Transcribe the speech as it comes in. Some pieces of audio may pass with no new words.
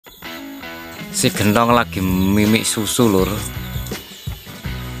Si gentong lagi mimik susu lur.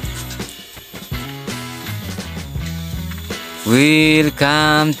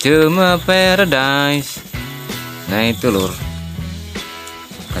 Welcome to my paradise. Nah itu lur,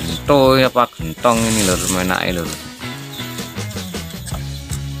 gentong apa gentong ini lur, menake lur.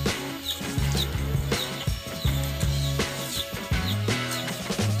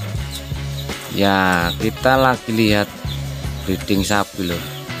 Ya kita lagi lihat breeding sapi lur,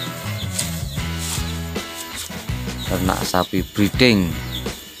 ternak sapi breeding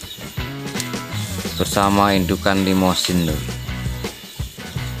bersama indukan limousin lur.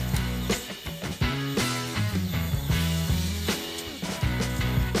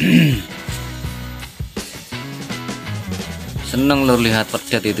 Seneng lur lihat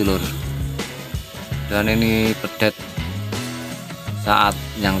pedet itu lur, dan ini pedet saat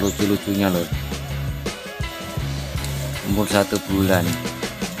yang lucu-lucunya lur, umur 1 bulan.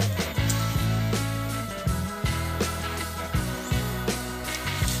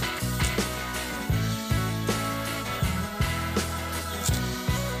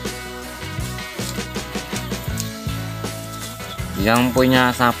 Yang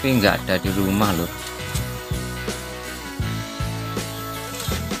punya sapi nggak ada di rumah lur,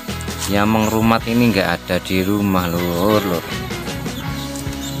 yang mengrumat ini nggak ada di rumah lur.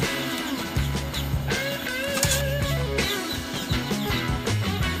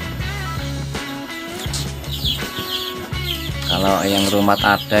 Kalau yang rumat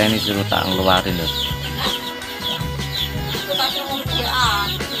ada ini suruh tak ngeluarin lur.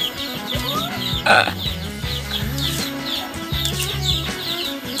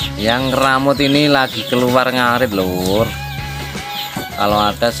 Yang ngeramut ini lagi keluar ngarit lur. Kalau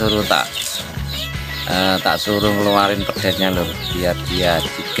ada suruh tak suruh ngeluarin pedetnya lur, biar dia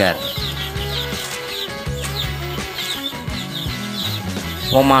jigar.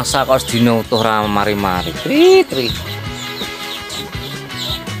 Mau masak kok sedino utuh mari-mari tri.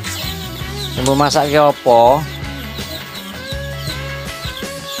 Mau masak ki apa?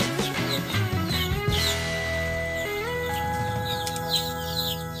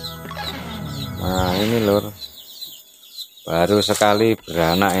 Nah ini lur, baru sekali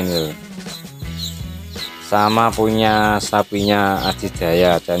beranak ini lur, sama punya sapinya Aji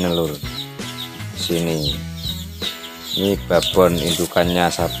Jaya01 lur. Sini ini babon indukannya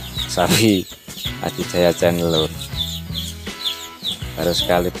sapi Aji Jaya01 lur, baru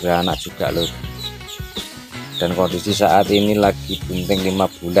sekali beranak juga lur, dan kondisi saat ini lagi bunting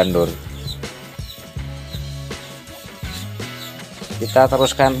 5 bulan lur. Kita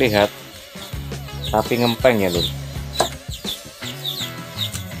teruskan lihat sapi ngempeng ya lur.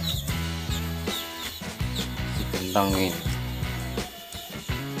 Si gentong ini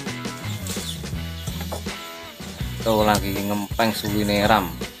tuh lagi ngempeng suwine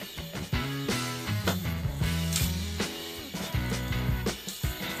ram.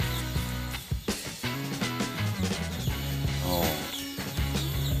 Oh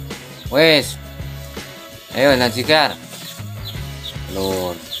wes, ayo najigar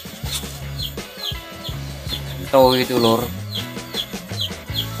lur. Tuh itu lur,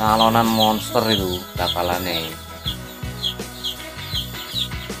 calonan monster itu bakalannya.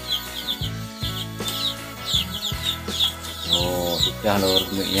 Oh sudah lur,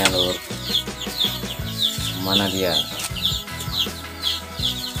 miliknya lur. Mana dia?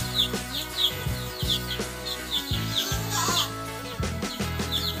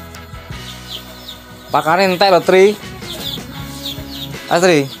 Pakanin entek lho Tri.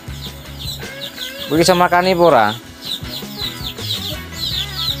 Astri, bisa makan nih pura.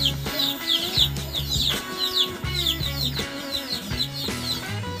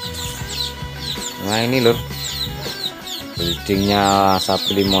 Nah ini lur, breedingnya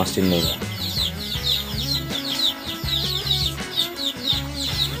sapi limousin nih.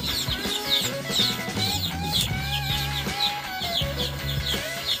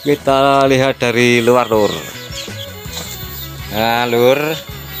 Kita lihat dari luar lur. Nah lur,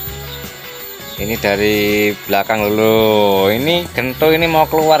 ini dari belakang dulu. Ini gento ini mau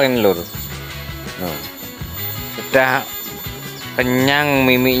keluar ini lur. Sudah kenyang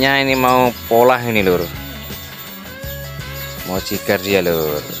mimiknya, ini mau pola ini lur. Mau jigar dia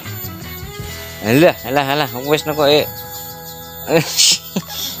lur. Alah wes kok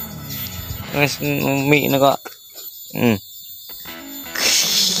wes mimik kok.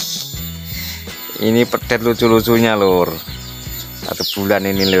 Ini pedet lucu-lucunya lur. 1 bulan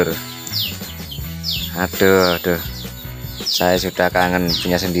ini lur. Aduh, saya sudah kangen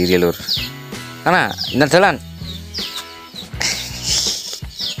punya sendiri lur. Karena jalan.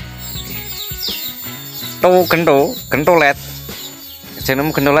 Tuh gentolet.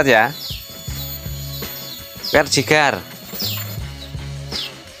 Jenengmu gentolet ya. ker jigar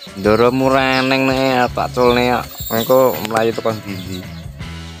ndoro mureneng nih tak culne engko mlayu tekan ndi.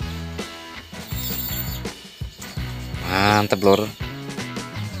 Mantep lur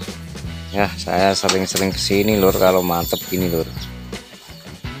ya, saya sering-sering kesini lur kalau mantep gini lur.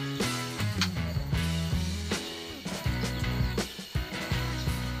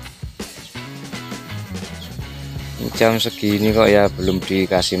 Jam segini kok ya belum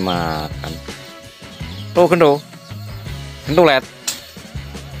dikasih makan. Tuh gendo let.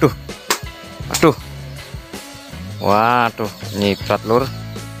 Duh, aduh, waduh, nyiprat lur,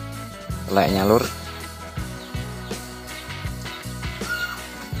 teleknya lur.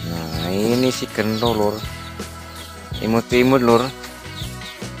 Nah ini si gendo lur, imut-imut lur.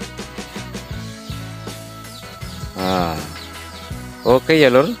 Nah, oke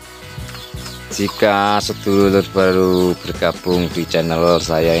ya lur. Jika sedulur baru bergabung di channel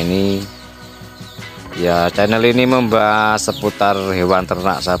saya ini, ya channel ini membahas seputar hewan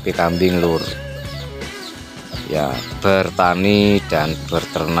ternak sapi kambing lur. Ya bertani dan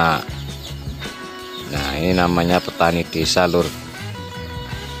berternak. Nah ini namanya petani desa lur.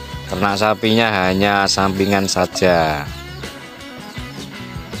 Ternak sapinya hanya sampingan saja,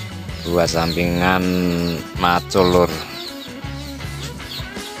 buat sampingan macul lur.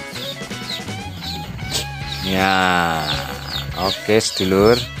 Ya oke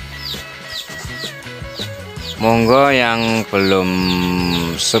sedulur, monggo yang belum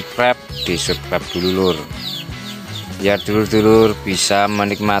subscribe di subscribe dulu lur, biar dulur-dulur bisa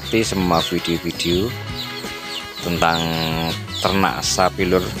menikmati semua video-video tentang ternak sapi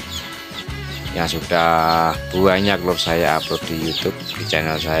lur yang sudah banyak lur saya upload di YouTube di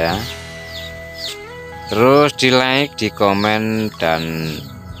channel saya. Terus di like, di komen, dan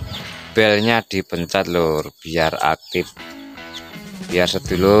belnya dipencet lur biar aktif, biar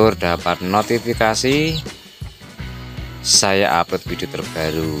sedulur dapat notifikasi saya upload video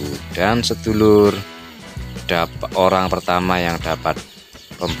terbaru, dan sedulur dapat orang pertama yang dapat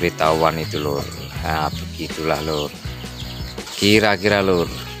pemberitahuan itu lur. Nah begitulah lur kira-kira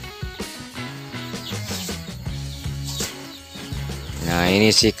lur. Nah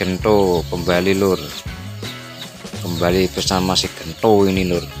ini si gento kembali lur, kembali bersama si gento ini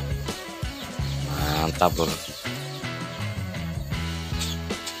lur. Mantap lur.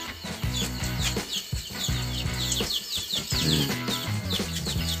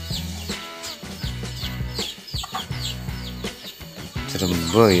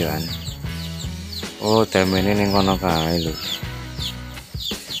 Jerembo ya kan. Oh damene ning kono kae lur.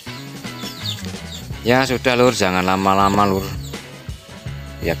 Ya sudah lur, jangan lama-lama lur.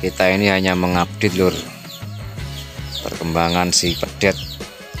 Ya kita ini hanya mengupdate lur perkembangan si pedet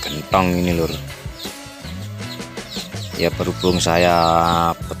gentong ini lur. Ya berhubung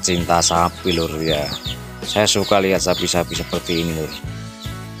saya pecinta sapi lur, ya saya suka lihat sapi-sapi seperti ini lur,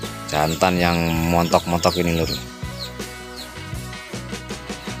 jantan yang montok-montok ini lur.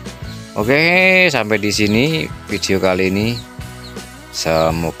 Oke sampai di sini video kali ini,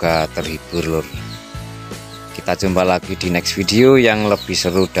 semoga terhibur lur. Kita jumpa lagi di next video yang lebih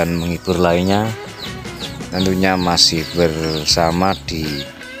seru dan menghibur lainnya, tentunya masih bersama di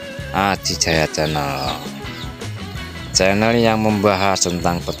Aji Jaya channel, channel yang membahas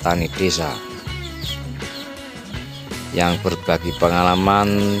tentang petani desa, yang berbagi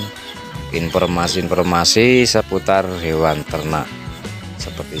pengalaman, informasi-informasi seputar hewan ternak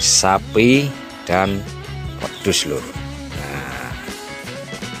seperti sapi dan wedus lur. Nah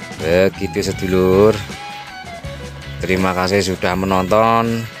begitu sedulur, terima kasih sudah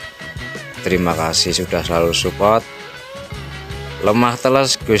menonton, terima kasih sudah selalu support. Lemah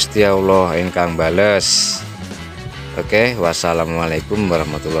teles Gusti Allah ingkang bales. Oke, wassalamualaikum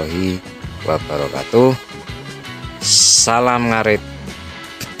warahmatullahi wabarakatuh. Salam ngarit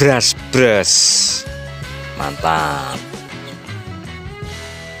bras, mantap.